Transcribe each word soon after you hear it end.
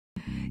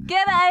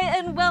G'day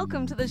and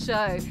welcome to the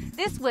show.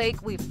 This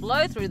week we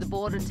flow through the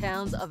border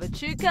towns of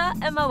Echuca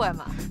and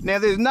Moama. Now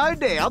there's no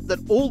doubt that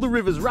all the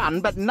rivers run,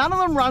 but none of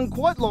them run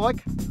quite like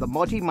the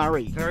mighty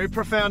Murray. Very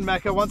profound,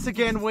 Macca. Once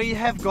again, we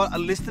have got a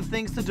list of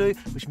things to do,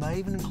 which may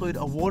even include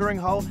a watering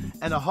hole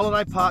and a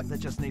holiday park that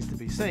just needs to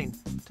be seen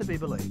to be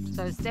believed.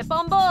 So step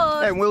on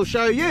board. And we'll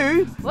show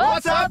you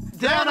What's up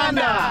down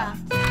under?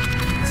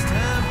 It's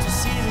time to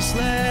see this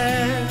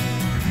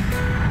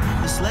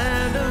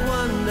land of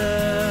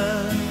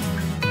wonder.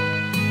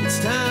 It's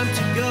time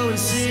to go and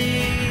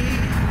see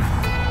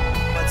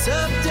what's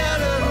up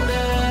down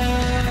under.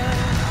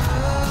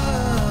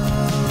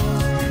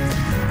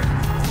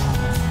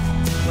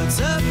 What's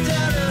up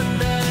down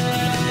under?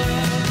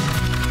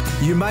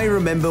 You may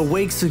remember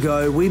weeks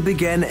ago we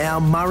began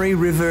our Murray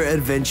River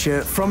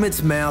adventure from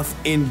its mouth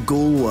in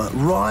Goolwa,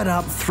 right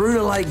up through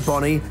to Lake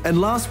Bonnie,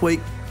 and last week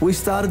we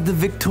started the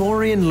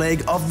Victorian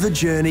leg of the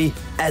journey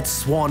at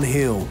Swan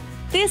Hill.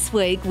 This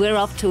week we're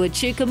off to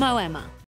Echuca Moama.